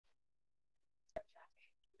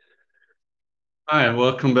Hi, and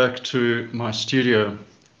welcome back to my studio.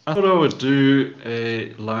 I thought I would do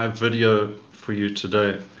a live video for you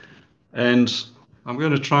today, and I'm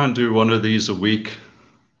going to try and do one of these a week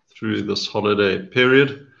through this holiday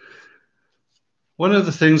period. One of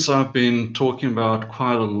the things I've been talking about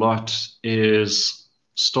quite a lot is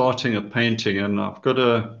starting a painting, and I've got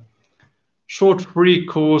a short free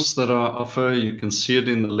course that I offer. You can see it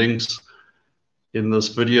in the links in this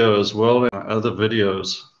video as well as other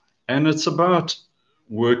videos. And it's about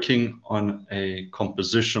working on a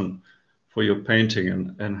composition for your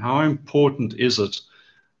painting and how important is it.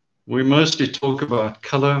 We mostly talk about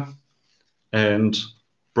color and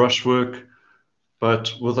brushwork,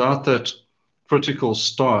 but without that critical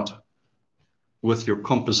start with your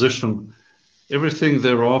composition, everything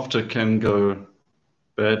thereafter can go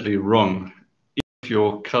badly wrong. If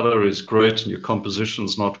your color is great and your composition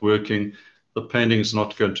is not working, the painting is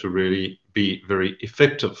not going to really be very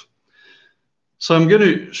effective. So I'm going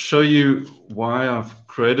to show you why I've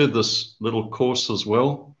created this little course as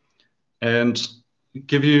well and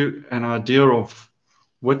give you an idea of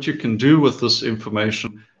what you can do with this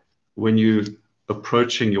information when you're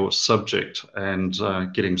approaching your subject and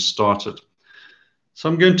getting started. So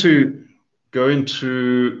I'm going to go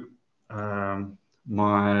into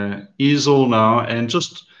my easel now and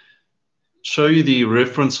just show you the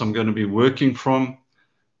reference I'm going to be working from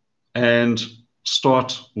and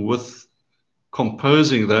start with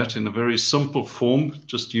composing that in a very simple form,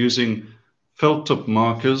 just using felt tip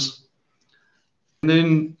markers. And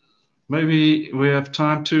then maybe we have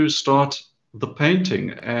time to start the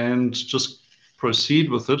painting and just proceed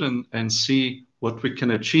with it and see what we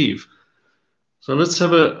can achieve. So let's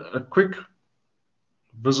have a quick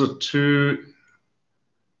visit to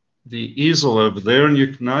the easel over there,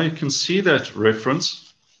 and now you can see that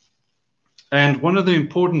reference. And one of the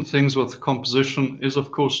important things with composition is,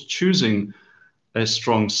 of course, choosing a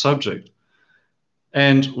strong subject.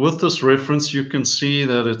 And with this reference, you can see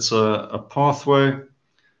that it's a pathway,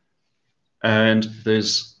 and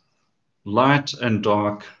there's light and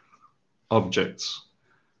dark objects.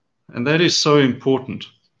 And that is so important.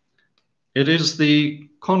 It is the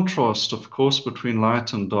contrast, of course, between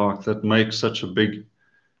light and dark that makes such a big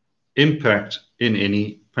impact in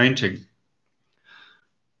any painting.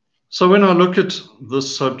 So when I look at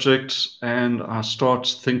this subject and I start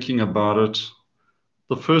thinking about it,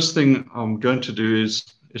 the first thing I'm going to do is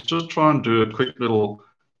just try and do a quick little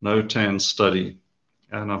notan study.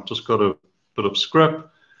 And I've just got a bit of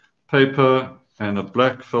scrap paper and a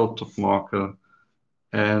black felt tip marker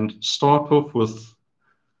and start off with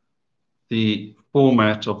the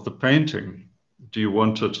format of the painting. Do you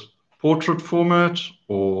want it portrait format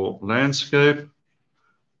or landscape,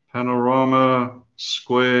 panorama,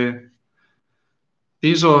 square?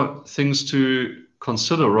 These are things to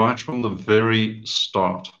consider right from the very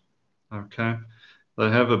start. Okay,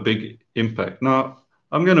 they have a big impact. Now,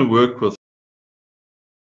 I'm going to work with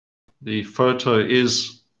the photo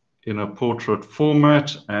is in a portrait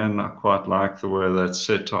format, and I quite like the way that's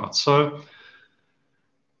set out. So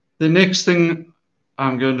the next thing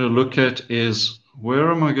I'm going to look at is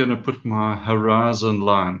where am I going to put my horizon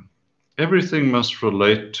line? Everything must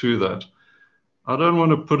relate to that. I don't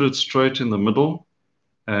want to put it straight in the middle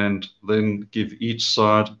and then give each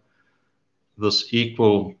side this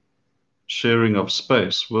equal sharing of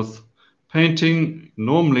space. With painting,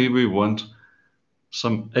 normally we want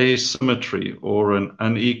some asymmetry or an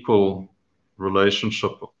unequal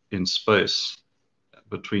relationship in space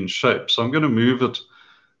between shapes. So I'm going to move it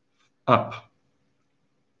up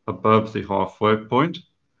above the halfway point.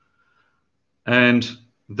 And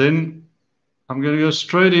then I'm going to go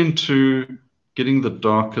straight into getting the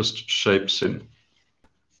darkest shapes in.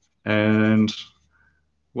 And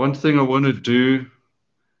one thing I want to do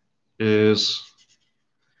is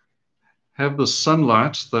have the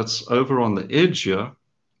sunlight that's over on the edge here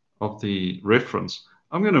of the reference.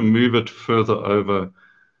 I'm going to move it further over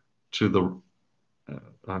to the,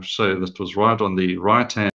 I'd say that was right on the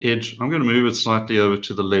right-hand edge. I'm going to move it slightly over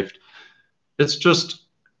to the left. It's just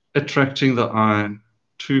attracting the eye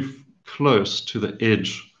too close to the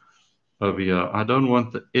edge over here. I don't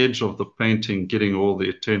want the edge of the painting getting all the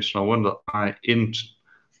attention. I want the eye into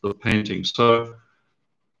the painting. So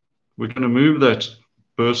we're going to move that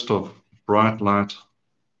burst of bright light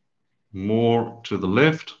more to the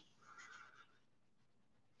left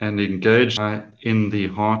and engage in the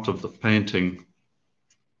heart of the painting.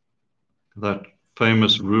 That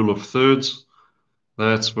famous rule of thirds,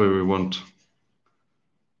 that's where we want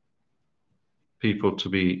people to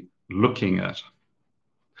be looking at.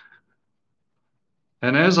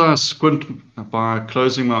 And as I squint by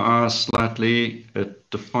closing my eyes slightly, it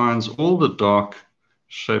defines all the dark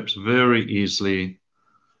shapes very easily.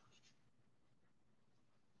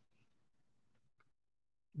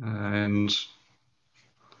 And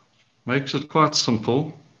makes it quite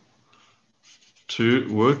simple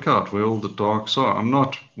to work out where all the darks are. I'm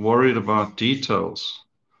not worried about details.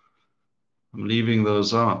 I'm leaving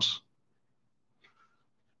those out.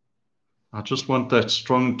 I just want that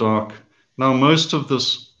strong dark. Now, most of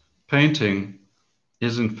this painting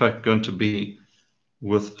is in fact going to be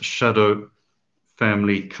with shadow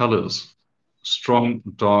family colors, strong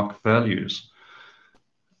dark values.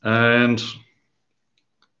 And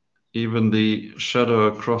even the shadow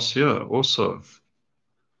across here also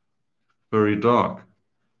very dark.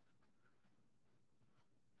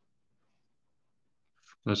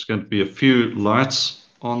 There's going to be a few lights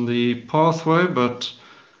on the pathway, but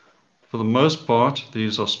for the most part,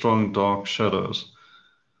 these are strong dark shadows.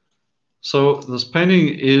 So this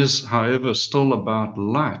painting is, however, still about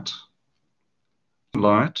light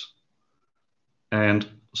and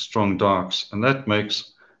strong darks. And that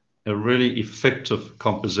makes a really effective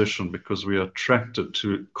composition because we are attracted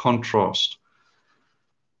to contrast.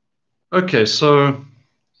 Okay, so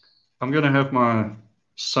I'm going to have my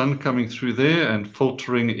sun coming through there and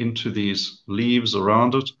filtering into these leaves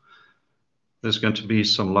around it. There's going to be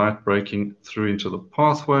some light breaking through into the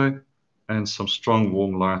pathway and some strong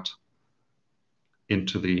warm light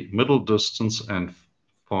into the middle distance and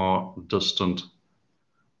far distant.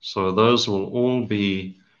 So those will all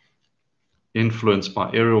be influenced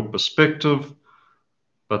by aerial perspective,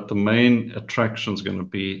 but the main attraction is going to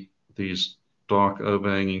be these dark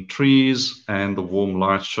overhanging trees and the warm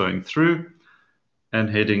light showing through and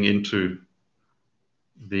heading into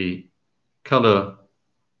the color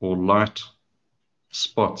or light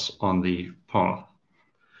spots on the path.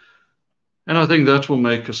 And I think that will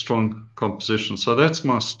make a strong composition. So that's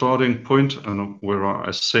my starting point and where I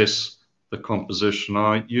assess the composition.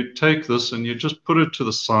 Now, you take this and you just put it to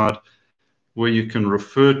the side where you can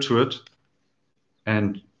refer to it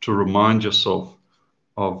and to remind yourself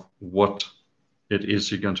of what it is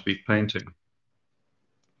you're going to be painting.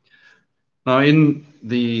 Now, in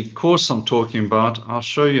the course I'm talking about, I'll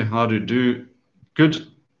show you how to do good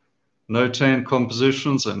no-tan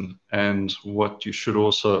compositions and what you should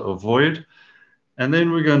also avoid. And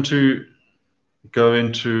then we're going to go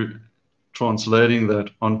into translating that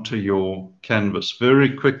onto your canvas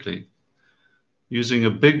very quickly. Using a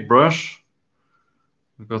big brush,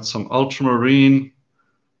 we've got some ultramarine,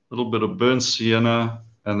 a little bit of burnt sienna,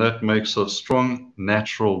 and that makes a strong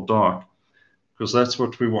natural dark, because that's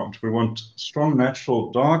what we want. We want strong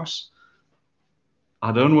natural darks.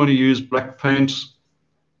 I don't want to use black paint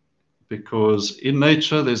because in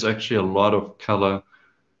nature, there's actually a lot of color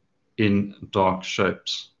in dark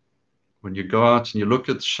shapes. When you go out and you look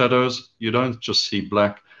at shadows, you don't just see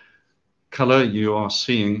black color, you are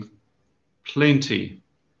seeing plenty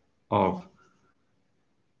of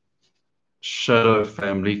shadow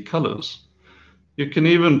family colors. You can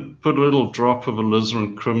even put a little drop of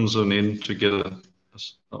alizarin crimson in to get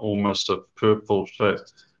almost a purple shape.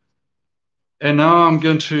 And now I'm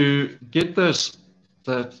going to get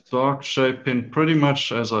that dark shape in pretty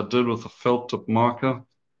much as I did with a felt tip marker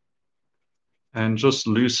and just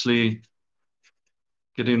loosely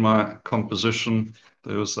getting my composition.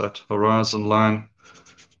 There was that horizon line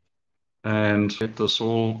and get this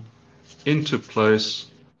all into place.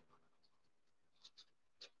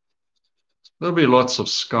 There'll be lots of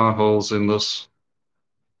sky holes in this,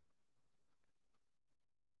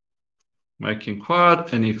 making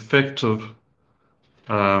quite an effective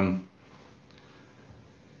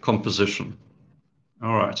composition.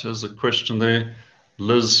 All right, here's a question there.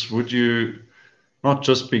 Liz, would you not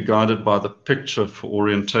just be guided by the picture for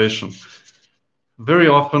orientation? Very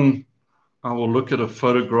often, I will look at a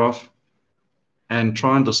photograph and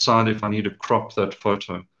try and decide if I need to crop that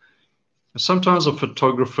photo. Sometimes a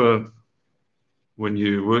photographer, when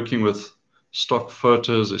you're working with stock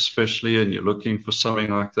photos especially, and you're looking for something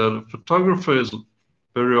like that, a photographer is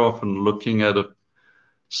very often looking at a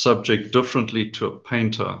subject differently to a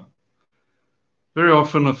painter. Very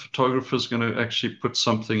often a photographer is going to actually put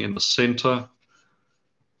something in the center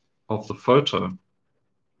of the photo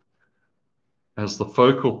as the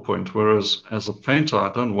focal point, whereas as a painter,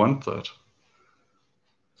 I don't want that.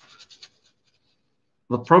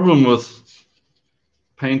 The problem with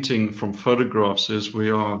painting from photographs is we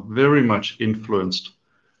are very much influenced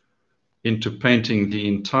into painting the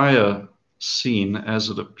entire scene as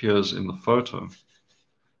it appears in the photo.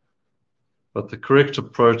 But the correct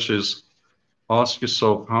approach is ask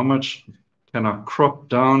yourself, how much can I crop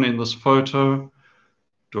down in this photo?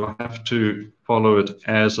 Do I have to follow it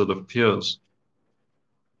as it appears?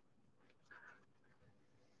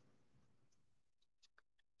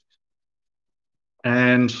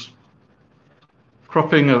 And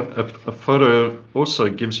cropping a photo also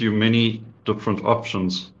gives you many different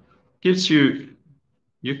options. Gives you,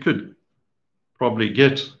 you could probably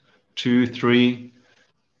get 2, 3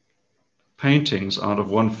 paintings out of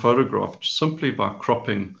one photograph simply by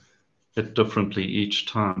cropping it differently each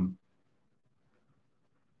time.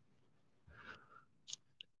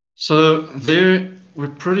 So there we're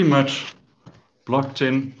pretty much blocked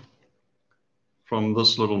in from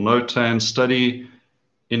this little notan study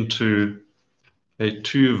into a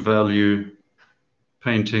 2-value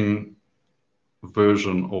painting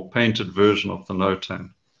version or painted version of the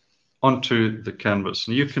notan onto the canvas.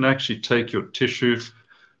 And you can actually take your tissue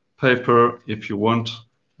paper if you want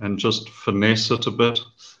and just finesse it a bit,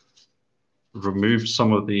 remove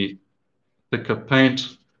some of the thicker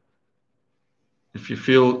paint. If you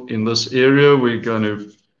feel in this area, we're going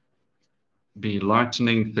to be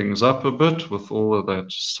lightening things up a bit with all of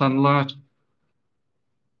that sunlight.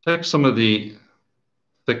 Take some of the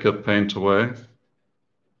thicker paint away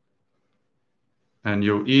and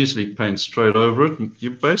you'll easily paint straight over it.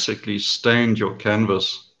 You basically stained your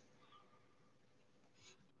canvas.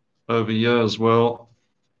 Over here as well,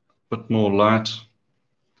 a bit more light.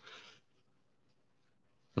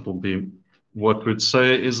 It'll be what we'd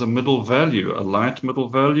say is a middle value, a light middle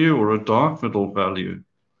value or a dark middle value.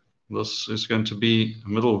 This is going to be a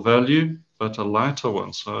middle value, but a lighter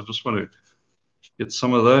one. So I just want to get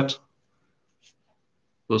some of that.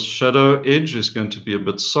 This shadow edge is going to be a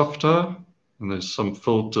bit softer, and there's some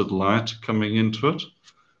filtered light coming into it.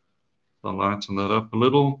 I'll lighten that up a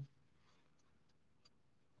little.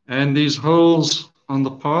 And these holes on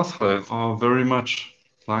the pathway are very much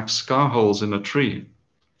like sky holes in a tree.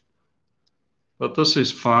 But this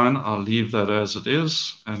is fine. I'll leave that as it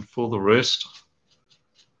is. And for the rest,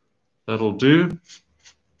 that'll do.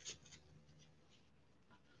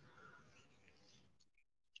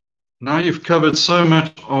 Now you've covered so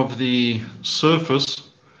much of the surface.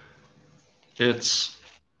 It's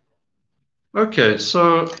okay.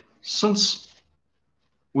 So since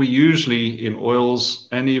we usually in oils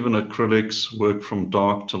and even acrylics work from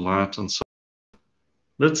dark to light, and so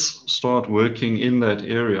let's start working in that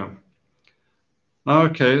area. Now,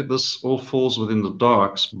 okay, this all falls within the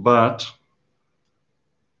darks, but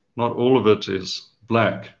not all of it is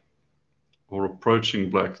black or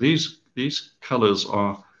approaching black. These colors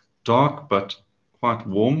are dark but quite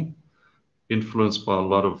warm, influenced by a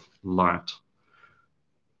lot of light.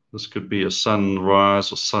 This could be a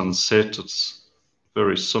sunrise or sunset. It's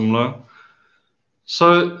very similar.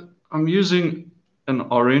 So I'm using an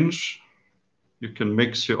orange. You can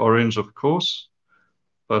mix your orange, of course,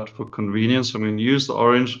 but for convenience, I'm going to use the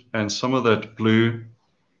orange and some of that blue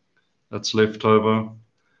that's left over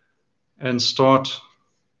and start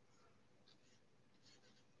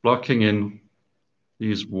blocking in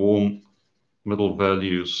these warm middle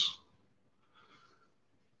values.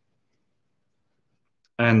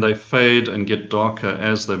 And they fade and get darker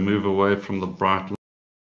as they move away from the bright light.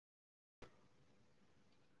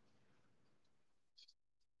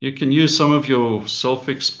 You can use some of your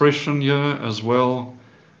self-expression here as well.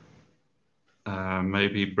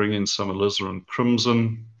 Maybe bring in some alizarin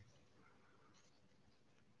crimson.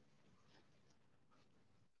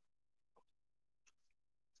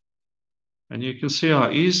 And you can see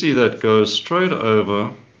how easy that goes straight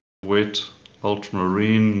over wet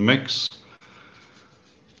ultramarine mix.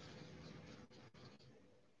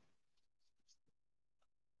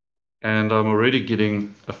 And I'm already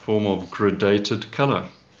getting a form of gradated color.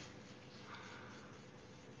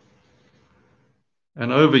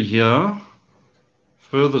 And over here,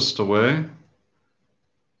 furthest away,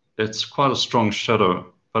 it's quite a strong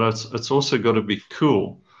shadow, but it's also got to be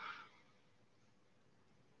cool.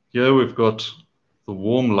 Here we've got the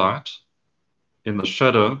warm light. In the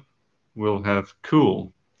shadow, we'll have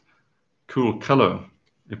cool color.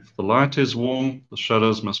 If the light is warm, the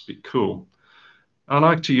shadows must be cool. I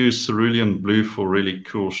like to use cerulean blue for really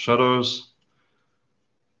cool shadows.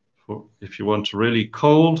 If you want really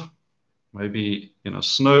cold, maybe in a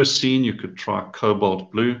snow scene, you could try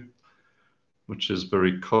cobalt blue, which is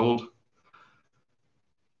very cold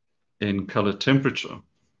in color temperature.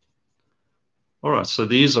 All right, so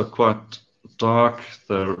these are quite dark.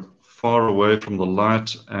 They're far away from the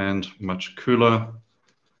light and much cooler.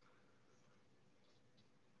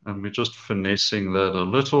 And we're just finessing that a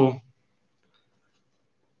little.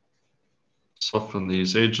 Soften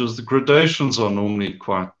these edges. The gradations are normally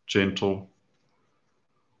quite gentle.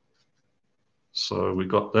 So we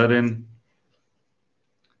got that in.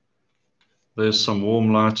 There's some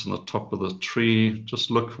warm light on the top of the tree.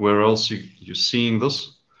 Just look where else you're seeing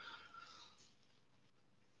this.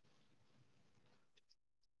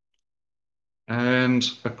 And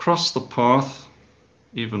across the path,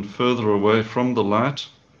 even further away from the light,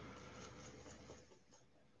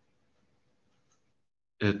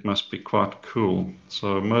 it must be quite cool.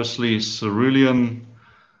 So mostly cerulean,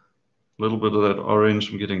 a little bit of that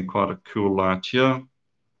orange. I'm getting quite a cool light here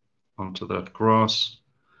onto that grass.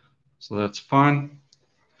 So that's fine.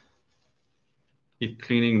 Keep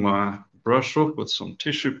cleaning my brush off with some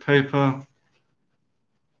tissue paper.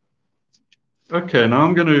 Okay, now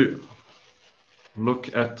I'm going to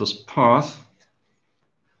look at this path.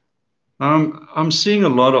 I'm seeing a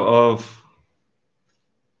lot of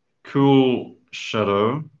cool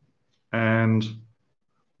shadow, and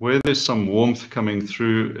where there's some warmth coming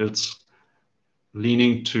through, it's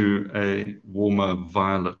leaning to a warmer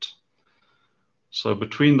violet. So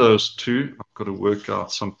between those two, I've got to work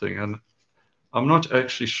out something. And I'm not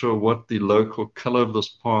actually sure what the local color of this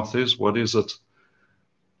path is. What is it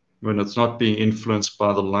when it's not being influenced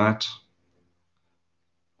by the light?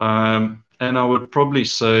 And I would probably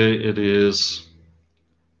say it is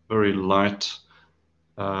very light,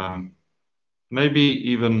 maybe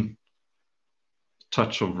even a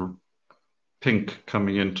touch of pink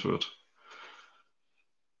coming into it.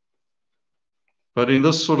 But in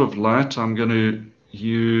this sort of light, I'm going to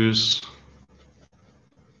use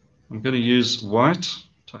white,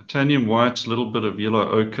 titanium white, a little bit of yellow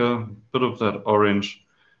ochre, a bit of that orange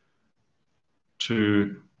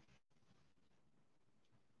to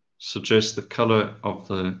suggest the color of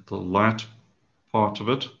the light part of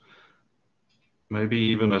it. Maybe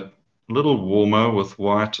even a little warmer with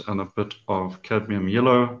white and a bit of cadmium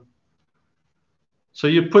yellow. So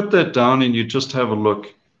you put that down and you just have a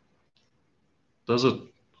look. Does it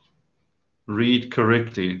read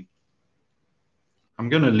correctly? I'm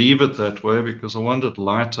going to leave it that way because I want it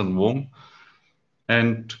light and warm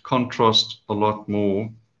and to contrast a lot more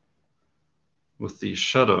with the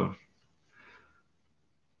shadow.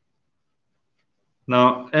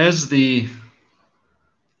 Now, as the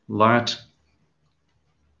light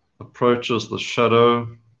approaches the shadow,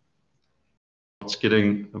 it's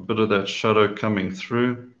getting a bit of that shadow coming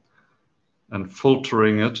through and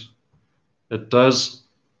filtering it. It does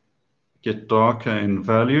get darker in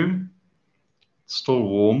value, it's still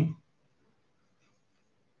warm.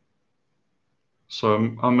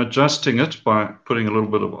 So I'm adjusting it by putting a little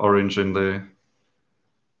bit of orange in there.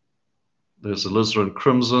 There's alizarin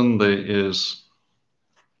crimson, there is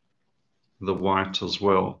the white as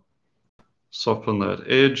well. Soften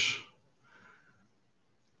that edge.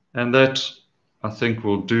 And that, I think,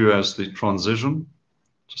 will do as the transition.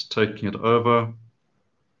 Just taking it over.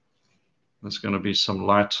 There's going to be some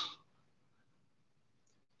light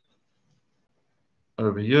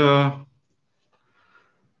over here.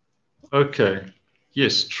 Okay.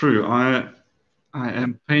 Yes, true. I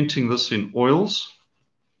am painting this in oils,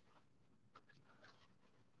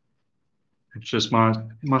 which is my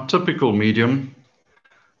typical medium.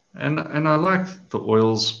 And I like the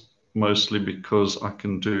oils mostly because I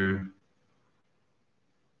can do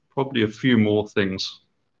probably a few more things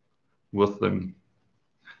with them.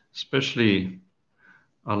 Especially,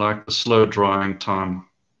 I like the slow drying time.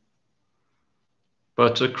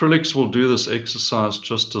 But acrylics will do this exercise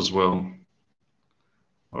just as well.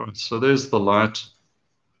 All right, so there's the light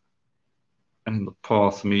and the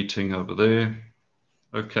path meeting over there.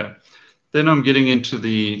 Okay, then I'm getting into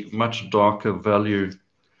the much darker value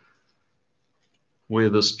where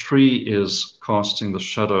this tree is casting the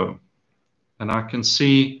shadow. And I can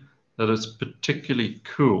see that it's particularly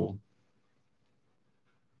cool.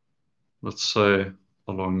 Let's say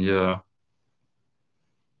along here,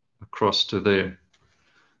 across to there.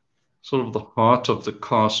 Sort of the heart of the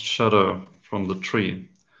cast shadow from the tree.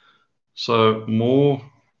 So more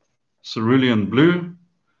cerulean blue,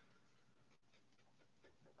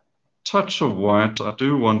 touch of white. I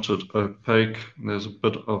do want it opaque. There's a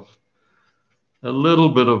little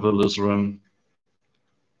bit of alizarin.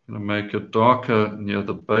 I'm going to make it darker near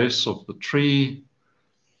the base of the tree,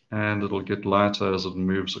 and it'll get lighter as it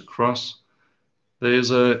moves across.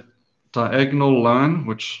 There's a diagonal line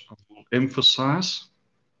which I will emphasize.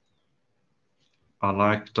 I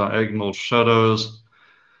like diagonal shadows.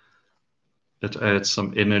 It adds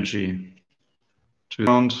some energy to the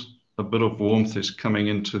sound. A bit of warmth is coming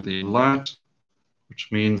into the light,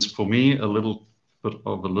 which means for me a little bit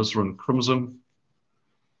of alizarin crimson.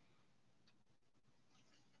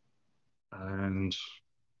 And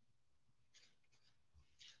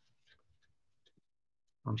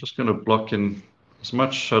I'm just going to block in as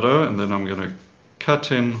much shadow, and then I'm going to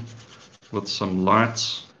cut in with some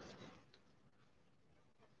lights.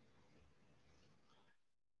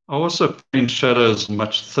 I also paint shadows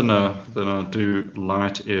much thinner than I do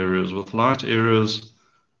light areas. With light areas,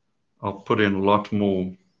 I'll put in a lot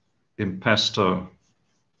more impasto.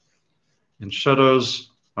 In shadows,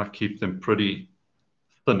 I keep them pretty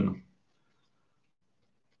thin.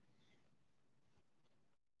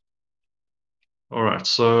 All right,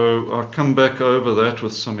 so I'll come back over that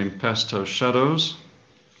with some impasto shadows.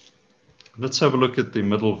 Let's have a look at the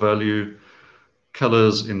middle value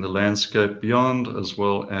colors in the landscape beyond, as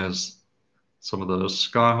well as some of those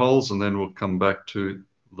sky holes, and then we'll come back to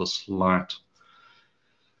this light.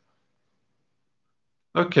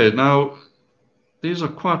 Okay, now these are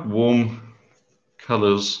quite warm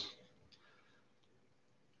colors,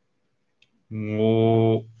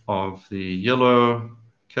 more of the yellow,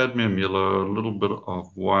 cadmium yellow, a little bit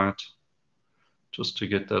of white, just to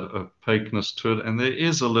get that opaqueness to it. And there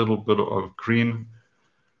is a little bit of green.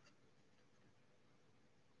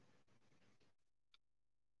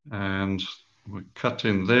 And we cut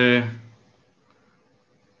in there.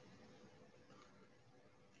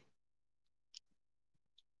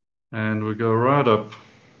 And we go right up.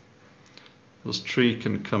 This tree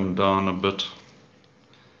can come down a bit.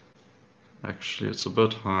 Actually, it's a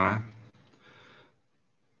bit high.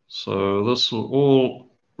 So this will all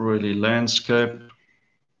really landscape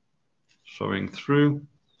showing through.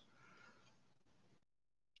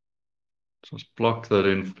 Just block that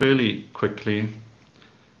in fairly quickly.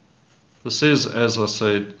 This is, as I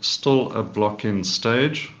said, still a block-in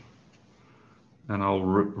stage, and I'll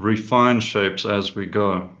refine shapes as we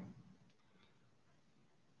go.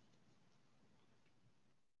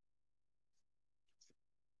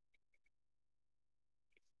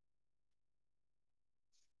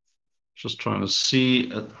 Just trying to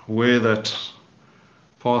see where that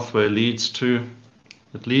pathway leads to.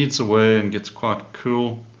 It leads away and gets quite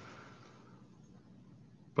cool,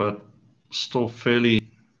 but still fairly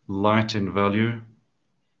light in value.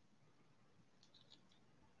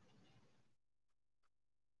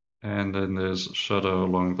 And then there's a shadow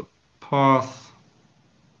along the path.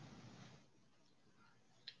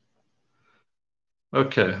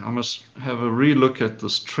 Okay, I must have a relook at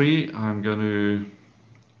this tree. I'm going to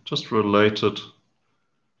just relate it.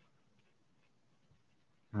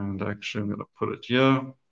 And actually, I'm going to put it here.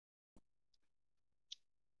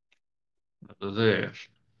 There.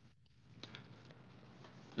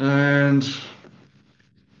 And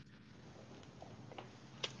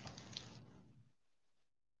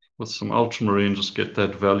with some ultramarine, just get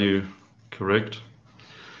that value correct.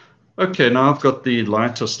 Okay, now I've got the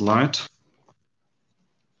lightest light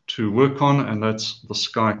to work on, and that's the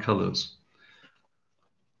sky colors.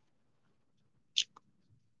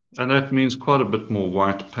 And that means quite a bit more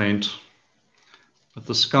white paint. But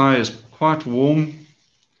the sky is quite warm.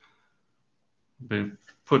 We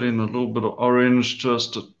put in a little bit of orange,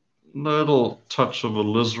 just a little touch of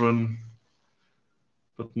alizarin,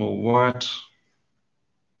 a bit more white.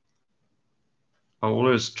 I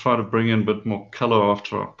always try to bring in a bit more color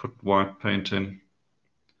after I put white paint in.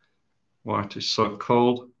 White is so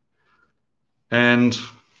cold. And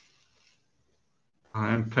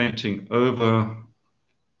I am painting over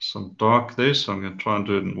some dark there, so I'm going to try and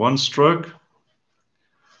do it in one stroke.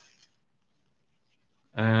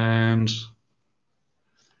 And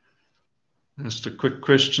just a quick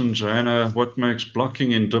question, Joanna, what makes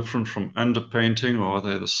blocking in different from underpainting, or are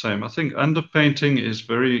they the same? I think underpainting is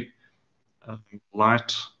very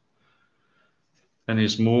light and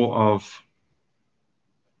is more of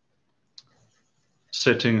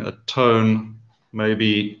setting a tone,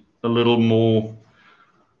 maybe a little more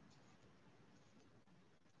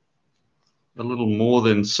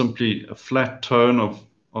than simply a flat tone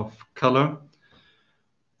of color.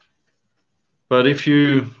 But if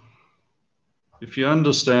you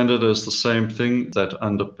understand it as the same thing, that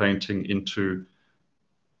underpainting into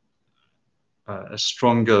a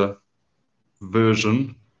stronger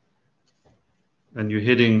version, and you're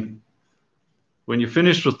heading, when you're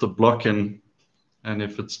finished with the block-in, and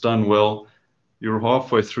if it's done well, you're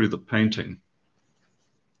halfway through the painting.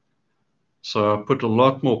 So I put a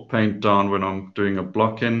lot more paint down when I'm doing a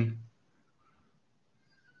block-in.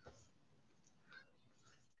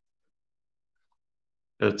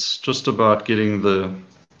 It's just about getting the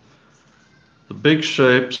big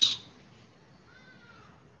shapes,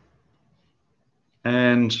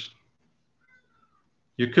 and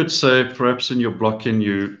you could say perhaps in your block-in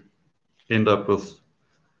you end up with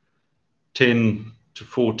 10 to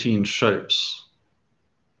 14 shapes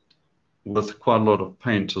with quite a lot of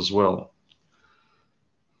paint as well.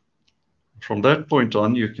 From that point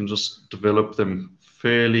on, you can just develop them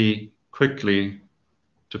fairly quickly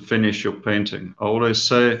to finish your painting. I always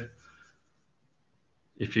say,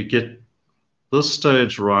 if you get this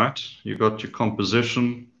stage right, you got your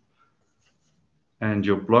composition and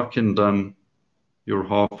your blocking done, you're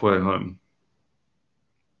halfway home.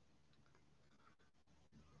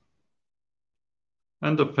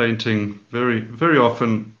 Underpainting, very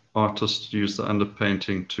often artists use the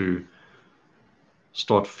underpainting to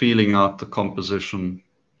start feeling out the composition.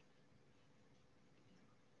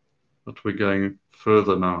 But we're going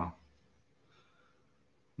further now.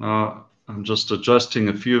 Now I'm just adjusting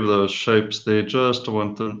a few of those shapes there. Just I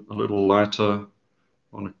want them a little lighter. I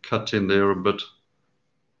want to cut in there a bit.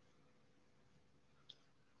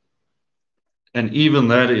 And even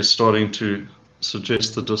that is starting to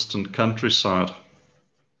suggest the distant countryside.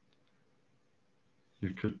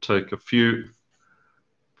 You could take a few,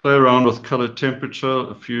 play around with color temperature,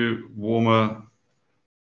 a few warmer.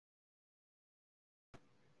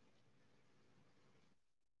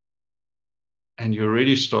 And you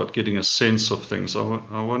already start getting a sense of things. I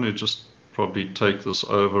want to just probably take this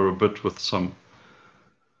over a bit with some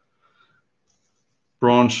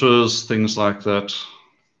branches, things like that.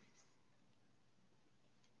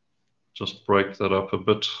 Just break that up a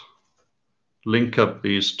bit. Link up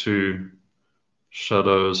these two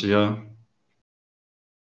shadows here.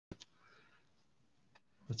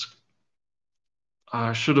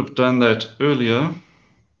 I should have done that earlier.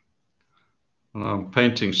 And I'm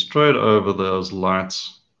painting straight over those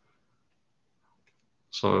lights.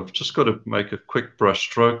 So I've just got to make a quick brush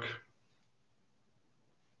stroke.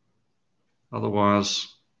 Otherwise,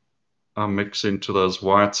 I mix into those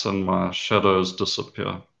whites and my shadows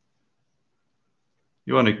disappear.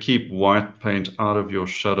 You want to keep white paint out of your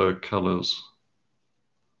shadow colors.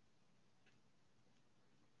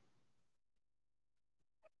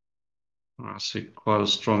 I see quite a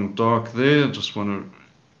strong dark there. I just want to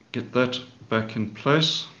get that back in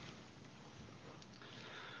place.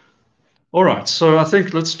 All right, so I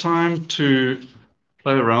think it's time to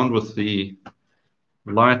play around with the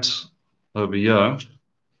light over here.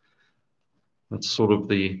 That's sort of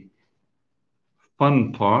the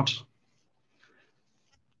fun part.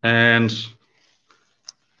 And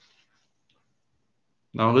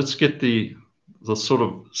now let's get the sort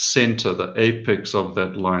of center, the apex of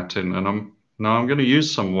that light in. And I'm going to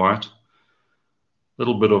use some white, a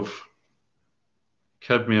little bit of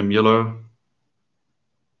cadmium yellow,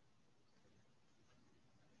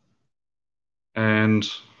 and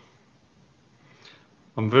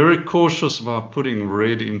I'm very cautious about putting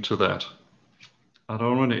red into that. I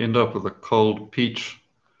don't want to end up with a cold peach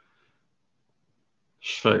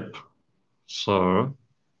shape. So I'm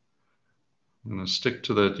going to stick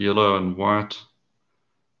to that yellow and white.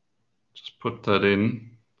 Just put that in.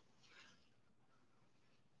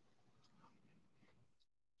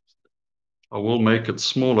 I will make it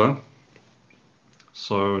smaller.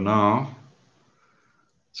 So now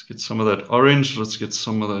let's get some of that orange. Let's get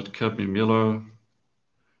some of that cadmium yellow.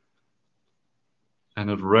 And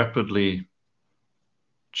it rapidly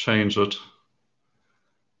change it.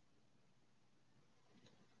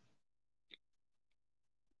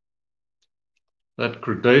 That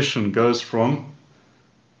gradation goes from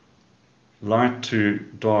light to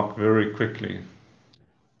dark very quickly.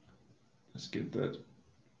 Let's get that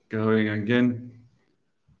going again.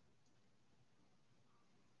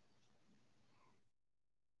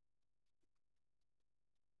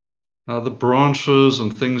 Now the branches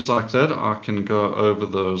and things like that, I can go over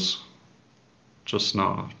those just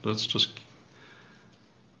now. Let's just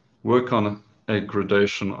work on a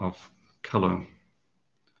gradation of color.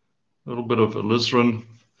 A little bit of alizarin.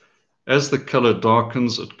 As the color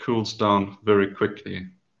darkens, it cools down very quickly.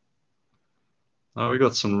 Now we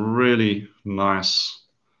got some really nice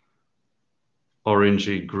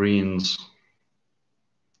orangey greens.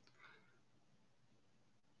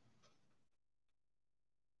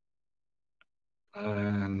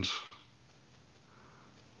 And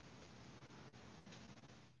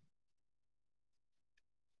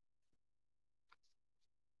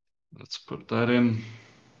let's put that in.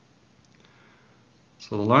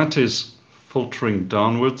 So the light is filtering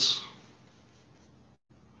downwards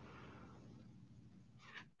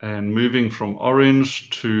and moving from orange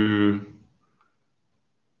to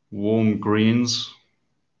warm greens.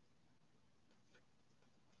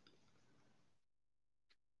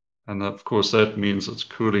 And of course, that means it's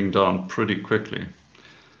cooling down pretty quickly.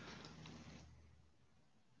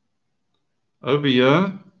 Over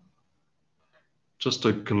here, just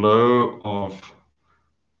a glow of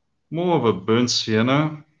more of a burnt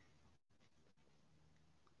sienna.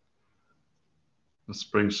 Let's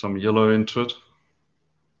bring some yellow into it.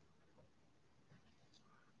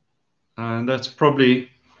 And that's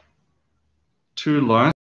probably too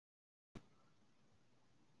light.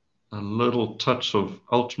 A little touch of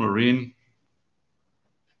ultramarine.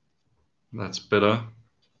 That's better.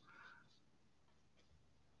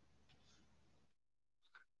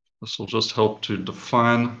 This will just help to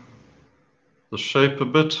define the shape a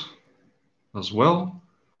bit as well.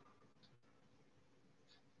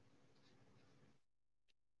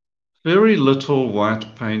 Very little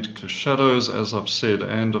white paint to shadows, as I've said,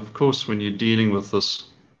 and of course when you're dealing with this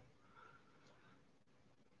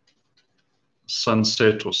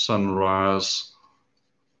sunset or sunrise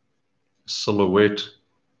silhouette,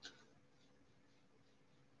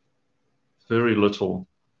 very little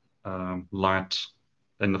light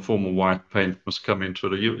in the form of white paint must come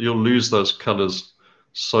into it. You'll lose those colors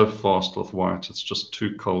so fast with white, it's just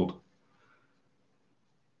too cold.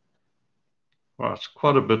 Right,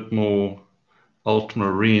 quite a bit more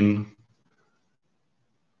ultramarine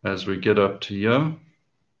as we get up to here.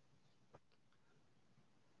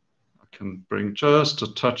 I can bring just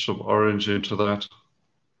a touch of orange into that.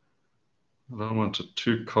 I don't want it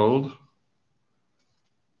too cold.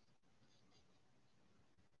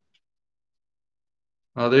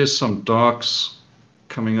 There's some darks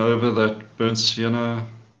coming over that burnt sienna,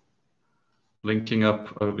 linking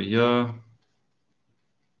up over here.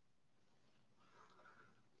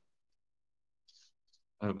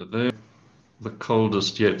 Over there, the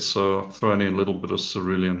coldest yet, so I've thrown in a little bit of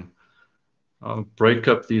cerulean. I'll break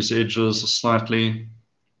up these edges slightly.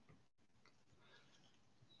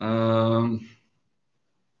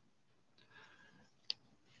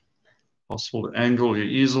 Possible to angle your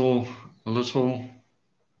easel a little.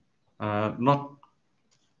 Not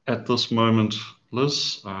at this moment,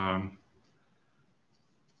 Liz.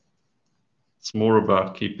 It's more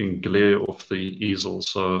about keeping glare off the easel,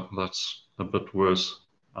 so that's a bit worse,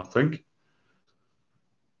 I think.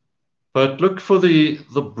 But look for the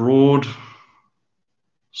broad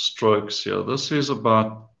strokes here. This is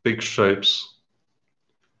about big shapes.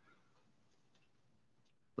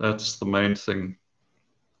 That's the main thing.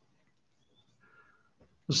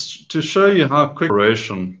 Just to show you how quick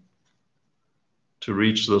operation to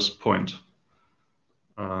reach this point.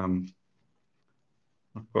 I'm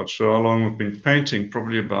not quite sure how long we've been painting,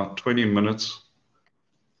 probably about 20 minutes.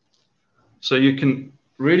 So you can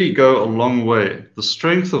really go a long way. The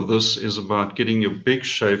strength of this is about getting your big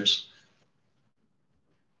shapes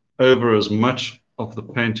over as much of the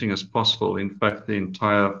painting as possible. In fact, the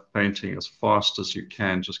entire painting as fast as you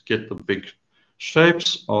can. Just get the big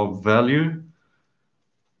shapes of value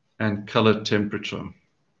and color temperature.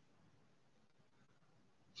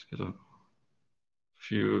 Let's get a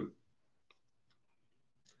few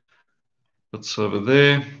bits over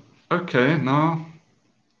there. Okay, now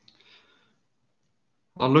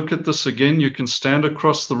I'll look at this again. You can stand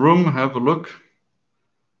across the room, have a look,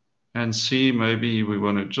 and see maybe we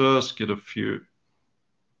want to just get a few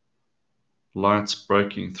lights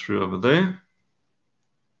breaking through over there.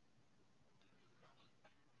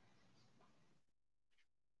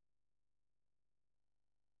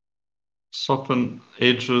 Soften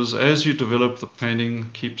edges. As you develop the painting,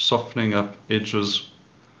 keep softening up edges,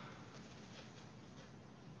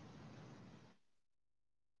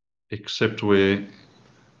 except where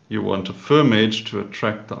you want a firm edge to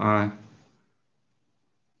attract the eye.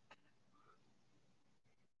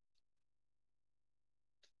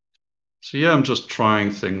 So yeah, I'm just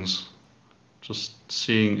trying things, just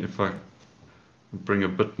seeing if I can bring a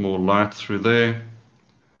bit more light through there.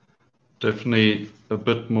 Definitely a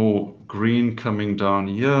bit more green coming down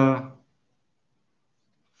here,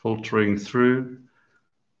 filtering through,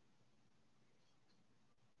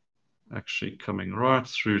 actually coming right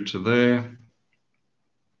through to there.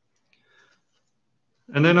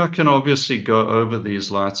 And then I can obviously go over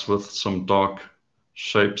these lights with some dark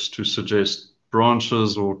shapes to suggest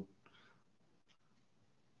branches or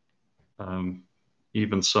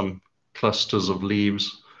even some clusters of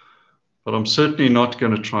leaves. But I'm certainly not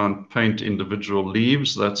going to try and paint individual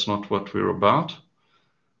leaves. That's not what we're about.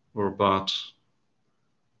 We're about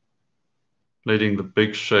letting the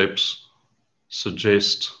big shapes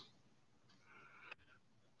suggest.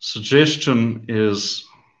 Suggestion is,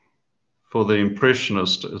 for the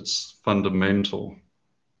impressionist, it's fundamental.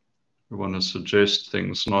 We want to suggest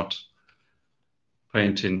things, not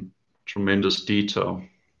paint in tremendous detail.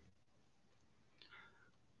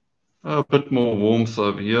 A bit more warmth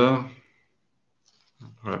over here.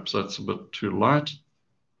 Perhaps that's a bit too light.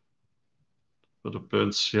 A bit of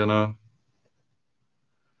burnt sienna.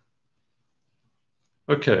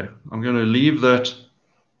 Okay, I'm going to leave that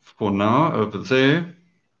for now over there.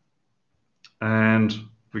 And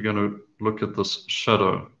we're going to look at this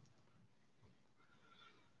shadow.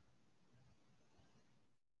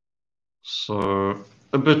 So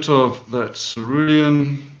a bit of that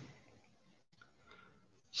cerulean,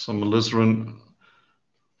 some alizarin.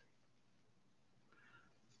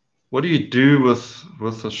 What do you do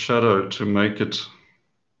with a shadow to make it?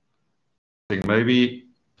 Maybe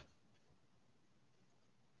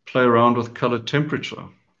play around with color temperature.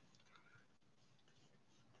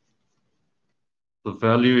 The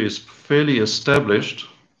value is fairly established.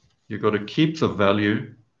 You've got to keep the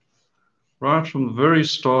value. Right from the very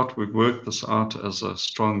start, we've worked this out as a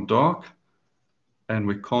strong dark, and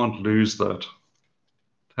we can't lose that.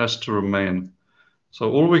 It has to remain.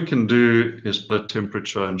 So all we can do is play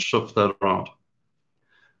temperature and shift that around.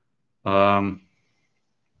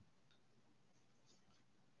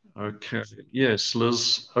 Okay, yes,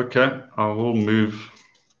 Liz. Okay, I will move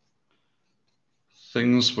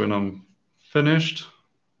things when I'm finished,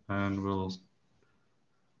 and we'll.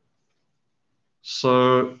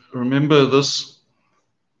 So remember this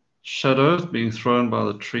shadow being thrown by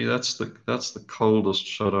the tree. That's the coldest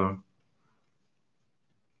shadow.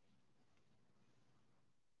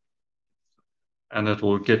 And it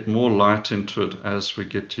will get more light into it as we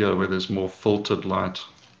get here where there's more filtered light.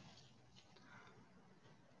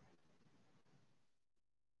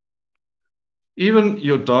 Even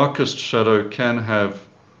your darkest shadow can have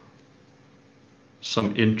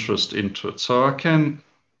some interest into it. So I can,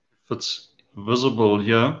 if it's visible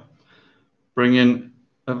here, bring in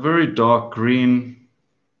a very dark green.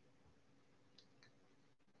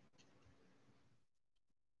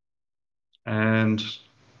 And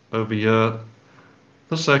over here,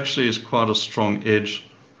 this actually is quite a strong edge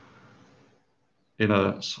in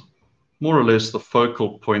a more or less the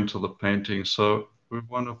focal point of the painting. So we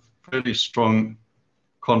want a fairly strong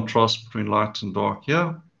contrast between light and dark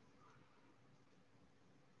here.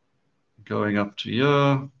 Going up to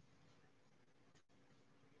here.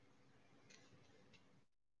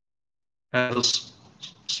 And this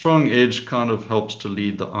strong edge kind of helps to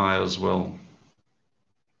lead the eye as well.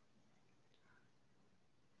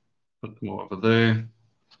 A bit more over there.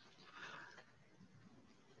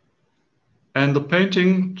 And the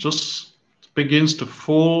painting just begins to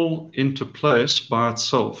fall into place by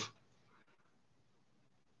itself.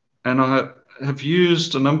 And I have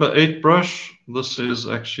used a number 8 brush. This is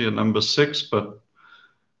actually a number 6, but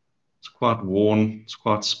it's quite worn, it's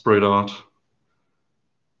quite spread out.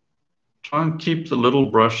 Try and keep the little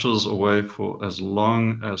brushes away for as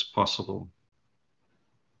long as possible.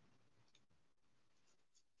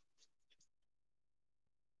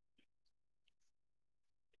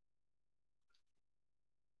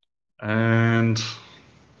 And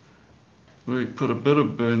we put a bit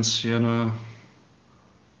of burnt sienna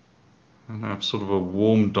and have sort of a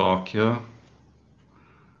warm dark here.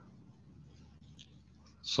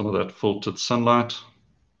 Some of that filtered sunlight.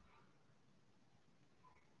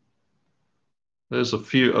 There's a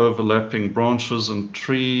few overlapping branches and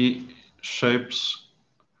tree shapes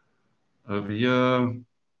over here,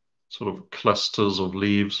 sort of clusters of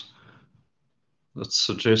leaves that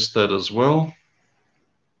suggest that as well.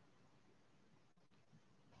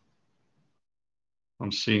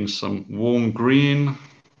 I'm seeing some warm green. Let's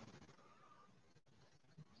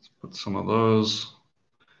put some of those.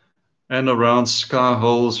 And around sky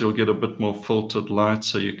holes, you'll get a bit more filtered light,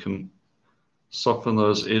 so you can soften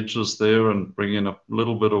those edges there and bring in a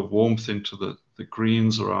little bit of warmth into the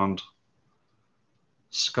greens around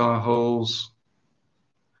sky holes.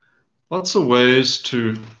 Lots of ways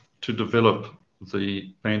to develop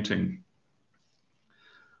the painting.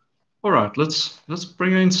 All right, let's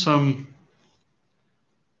bring in some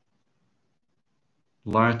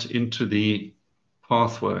light into the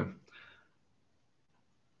pathway.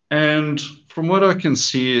 And from what I can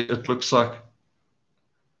see, it looks like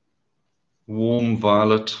warm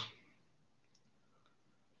violet.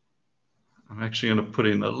 I'm actually going to put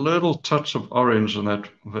in a little touch of orange, and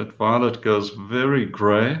that violet goes very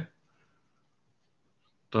gray.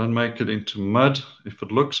 Don't make it into mud. If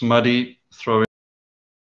it looks muddy, throw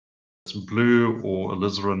in blue or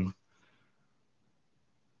alizarin.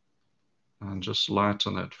 And just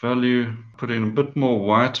lighten that value. Put in a bit more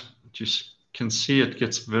white. You can see it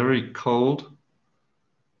gets very cold.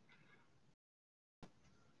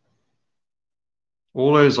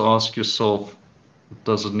 Always ask yourself,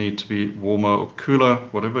 does it need to be warmer or cooler?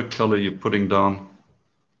 Whatever color you're putting down.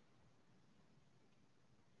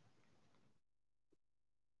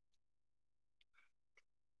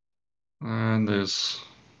 And there's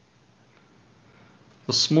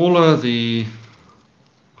the smaller the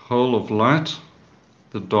hole of light,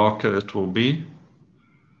 the darker it will be.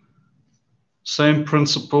 Same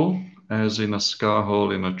principle as in a sky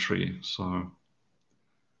hole in a tree. So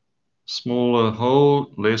Smaller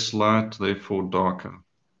hole, less light, therefore darker.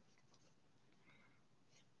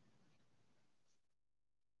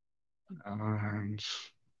 And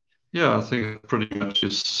yeah, I think it pretty much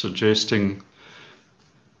is suggesting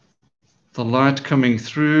the light coming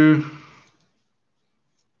through,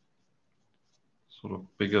 sort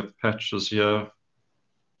of bigger patches here.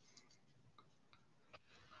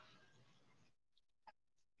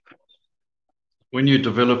 When you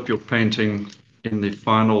develop your painting in the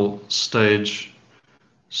final stage,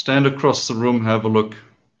 stand across the room, have a look,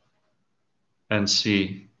 and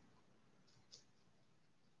see.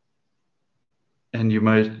 And you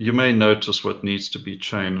may notice what needs to be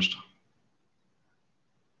changed.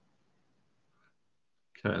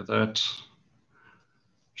 Okay, that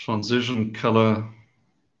transition color.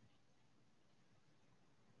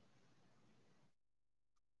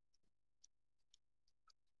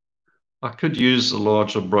 I could use a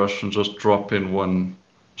larger brush and just drop in one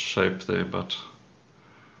shape there, but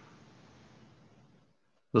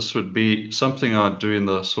this would be something I'd do in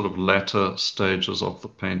the sort of latter stages of the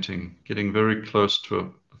painting, getting very close to a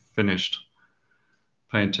finished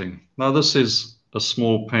painting. Now, this is a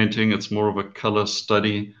small painting. It's more of a color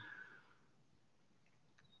study,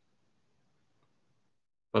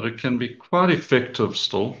 but it can be quite effective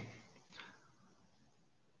still.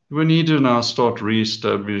 We need to now start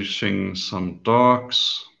re-establishing some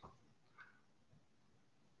darks.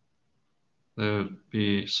 There'd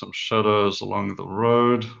be some shadows along the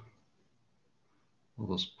road,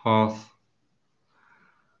 or this path.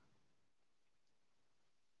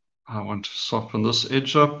 I want to soften this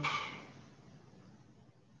edge up.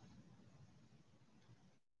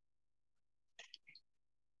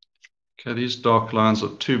 Okay, these dark lines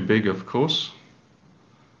are too big, of course.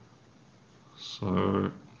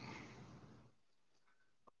 So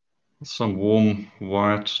some warm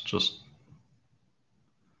white, just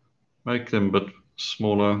make them a bit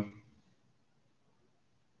smaller.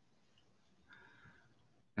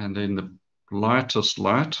 And then the lightest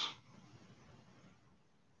light,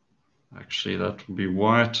 actually that would be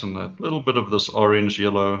white and a little bit of this orange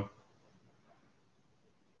yellow.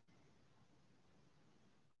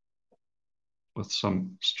 With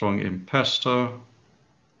some strong impasto.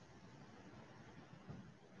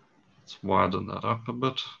 Let's widen that up a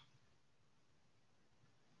bit.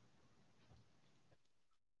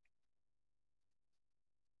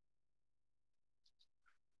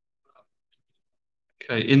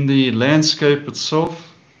 Okay, in the landscape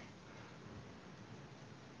itself,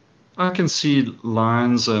 I can see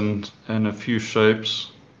lines and a few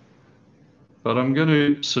shapes, but I'm going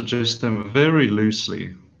to suggest them very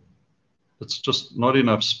loosely. It's just not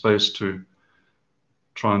enough space to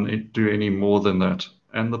try and do any more than that.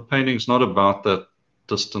 And the painting's not about that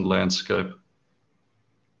distant landscape.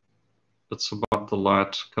 It's about the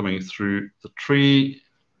light coming through the tree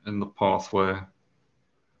and the pathway.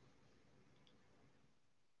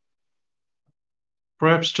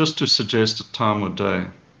 Perhaps just to suggest a time of day,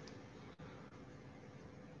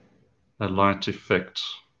 a light effect.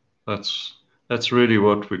 That's really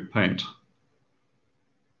what we paint.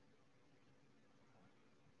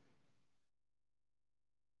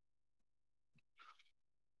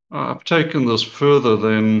 I've taken this further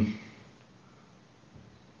than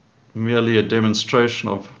merely a demonstration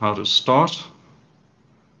of how to start.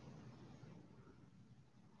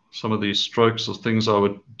 Some of these strokes are things I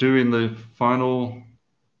would do in the final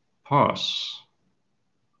pass.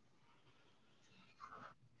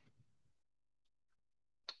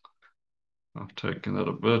 I've taken that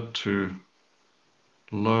a bit too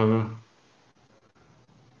low.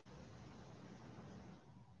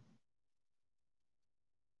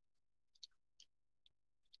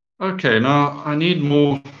 Okay, now I need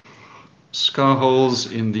more sky holes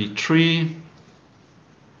in the tree.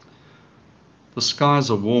 The sky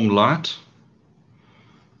is a warm light.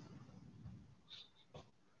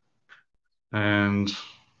 And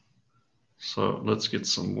so let's get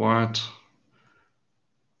some white.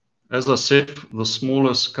 As I said, the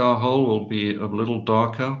smaller sky hole will be a little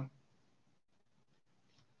darker.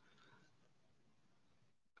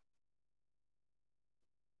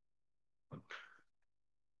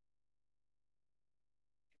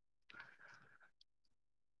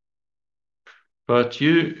 But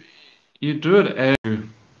you do it as you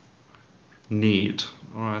need.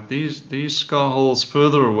 All right, these sky holes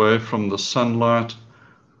further away from the sunlight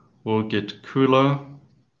will get cooler.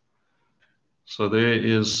 So there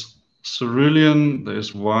is cerulean,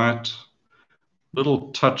 there's white,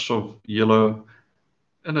 little touch of yellow,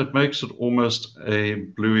 and it makes it almost a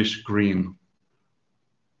bluish green.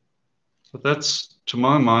 But that's, to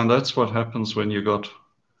my mind, that's what happens when you got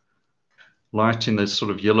light in this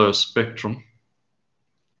sort of yellow spectrum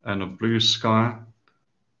and a blue sky,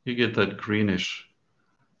 you get that greenish,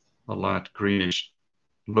 a light greenish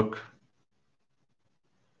look.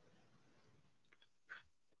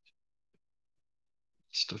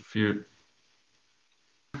 Just a few.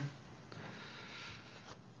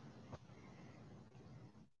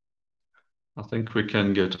 I think we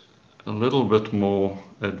can get a little bit more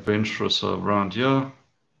adventurous around here.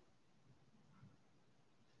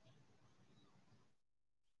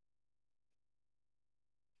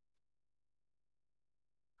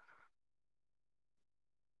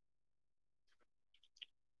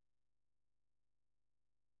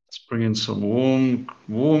 Let's bring in some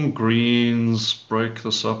warm greens, break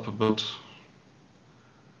this up a bit.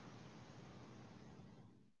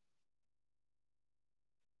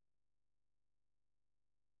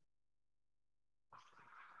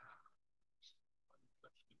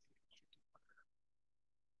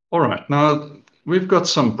 All right, now we've got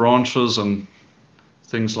some branches and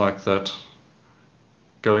things like that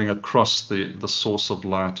going across the source of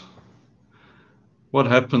light. What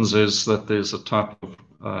happens is that there's a type of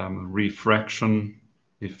refraction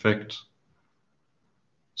effect.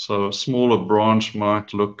 So a smaller branch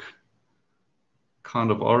might look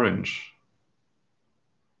kind of orange.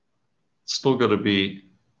 It's still got to be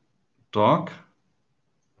dark,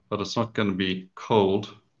 but it's not going to be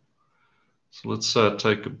cold. So let's say I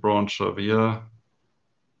take a branch over here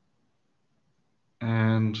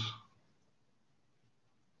and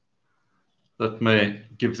that may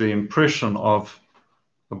give the impression of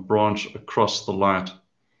a branch across the light.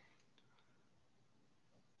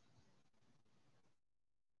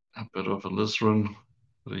 A bit of alizarin,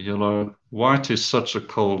 a bit of yellow. White is such a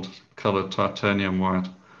cold color, titanium white.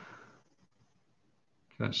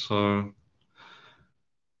 Okay, so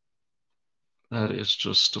that is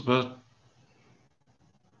just a bit.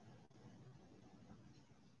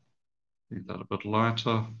 Make that a bit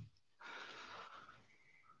lighter.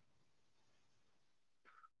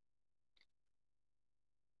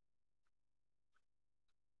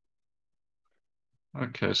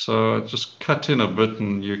 Okay, so I just cut in a bit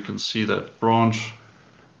and you can see that branch.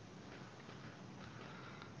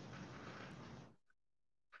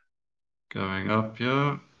 Going up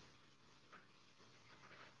here.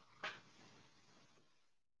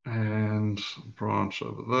 And branch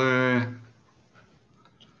over there.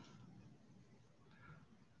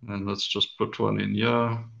 And let's just put one in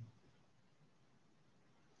here.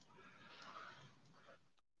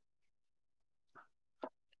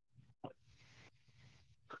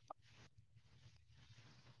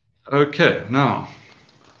 Okay, now,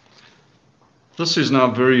 this is now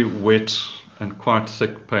very wet and quite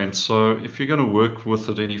thick paint. So if you're going to work with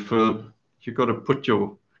it any further, you've got to put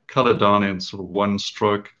your color down in sort of one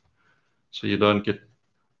stroke so you don't get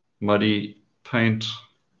muddy paint.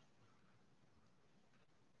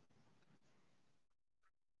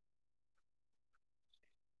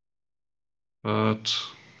 But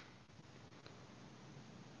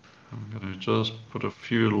I'm going to just put a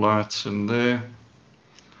few lights in there.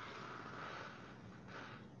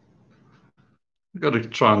 I've got to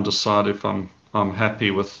try and decide if I'm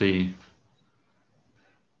happy with the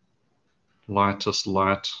lightest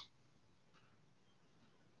light.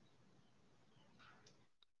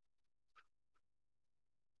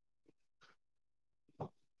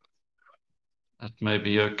 That may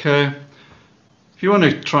be okay. If you want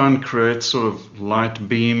to try and create sort of light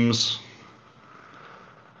beams,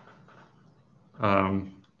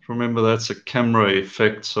 remember that's a camera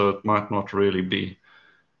effect, so it might not really be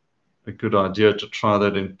a good idea to try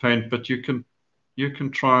that in paint, but you can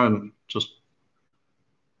try and just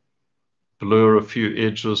blur a few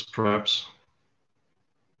edges perhaps.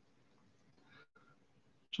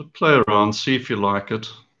 Just play around, see if you like it.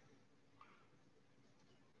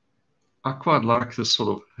 I quite like this sort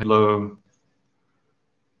of halo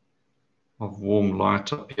of warm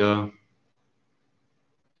light up here.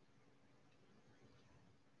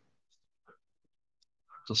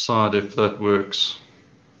 Decide if that works.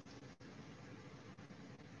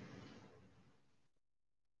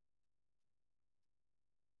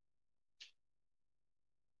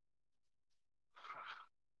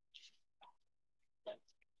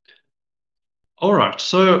 All right,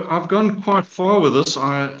 so I've gone quite far with this.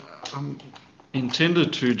 I'm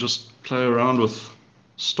intended to just play around with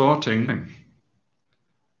starting.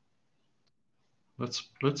 Let's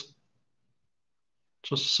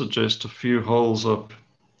just suggest a few holes up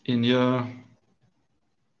in here. A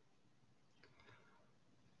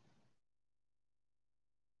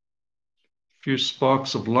few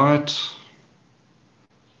sparks of light.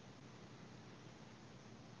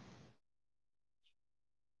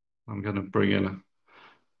 I'm going to bring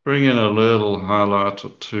in a little highlight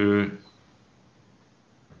or two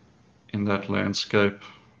in that landscape.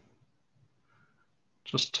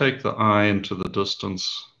 Just take the eye into the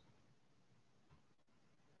distance.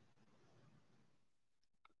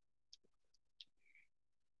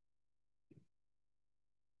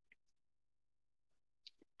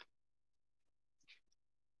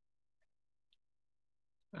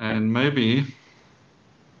 And maybe if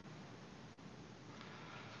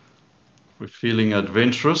we're feeling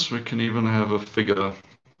adventurous, we can even have a figure,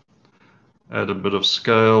 add a bit of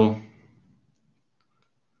scale.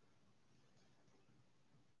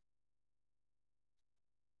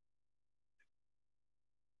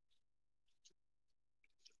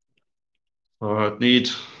 So I need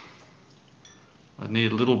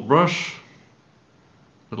a little brush,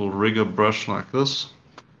 little rigger brush like this.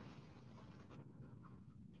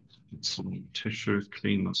 Get some tissue,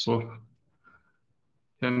 clean this off.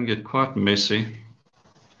 Can get quite messy.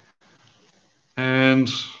 And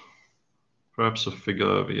perhaps a figure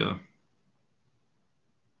over here.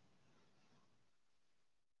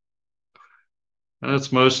 And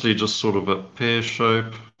it's mostly just sort of a pear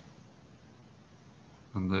shape.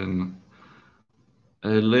 And then a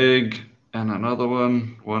leg and another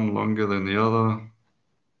one longer than the other.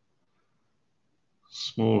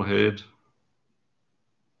 Small head.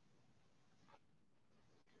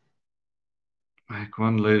 Make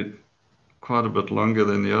one leg quite a bit longer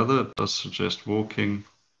than the other. It does suggest walking.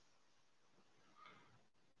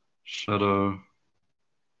 Shadow.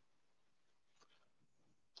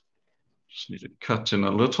 Just need to cut in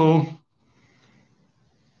a little.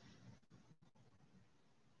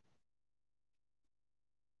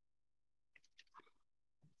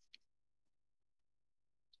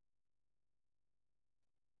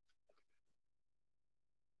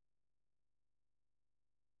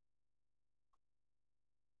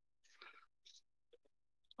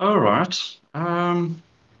 All right. I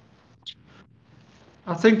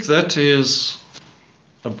think that is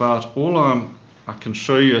about all I can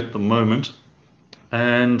show you at the moment.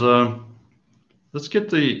 And let's get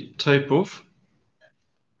the tape off.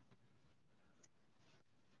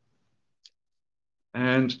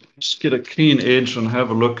 And just get a clean edge and have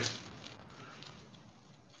a look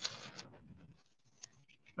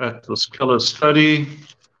at this color study,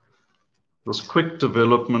 this quick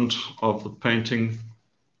development of the painting,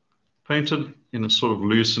 painted in a sort of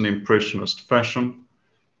loose and impressionist fashion.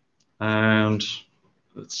 And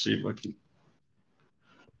let's see if I can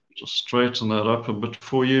just straighten that up a bit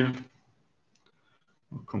for you.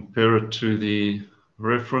 I'll compare it to the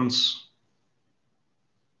reference.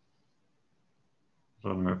 I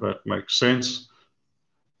don't know if that makes sense.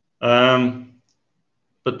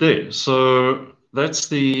 But there, so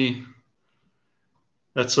that's a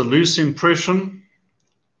loose impression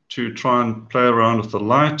to try and play around with the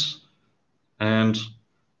light and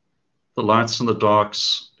the lights and the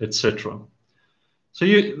darks, etc. So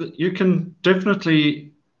you can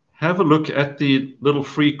definitely have a look at the little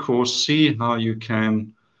free course, see how you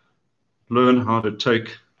can learn how to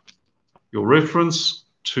take your reference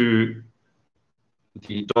to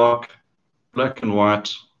the dark black and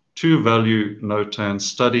white 2-value notan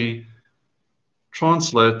study,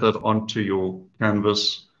 translate that onto your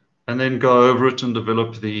canvas, and then go over it and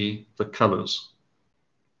develop the colors.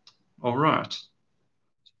 All right.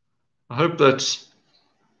 I hope that's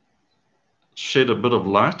shed a bit of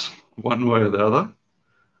light, one way or the other,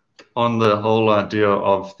 on the whole idea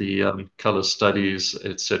of the color studies,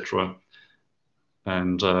 etc.,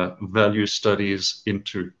 and value studies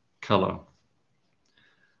into color.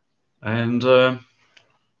 And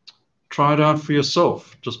try it out for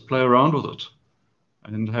yourself. Just play around with it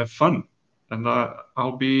and have fun. And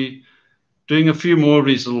I'll be doing a few more of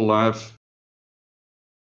these little live,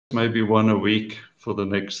 maybe one a week for the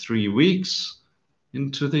next 3 weeks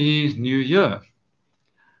into the new year.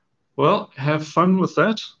 Well, have fun with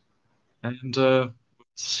that, and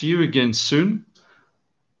see you again soon.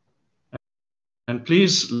 And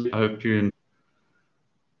please, I hope you,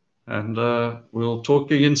 and we'll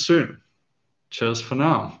talk again soon. Cheers for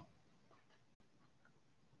now.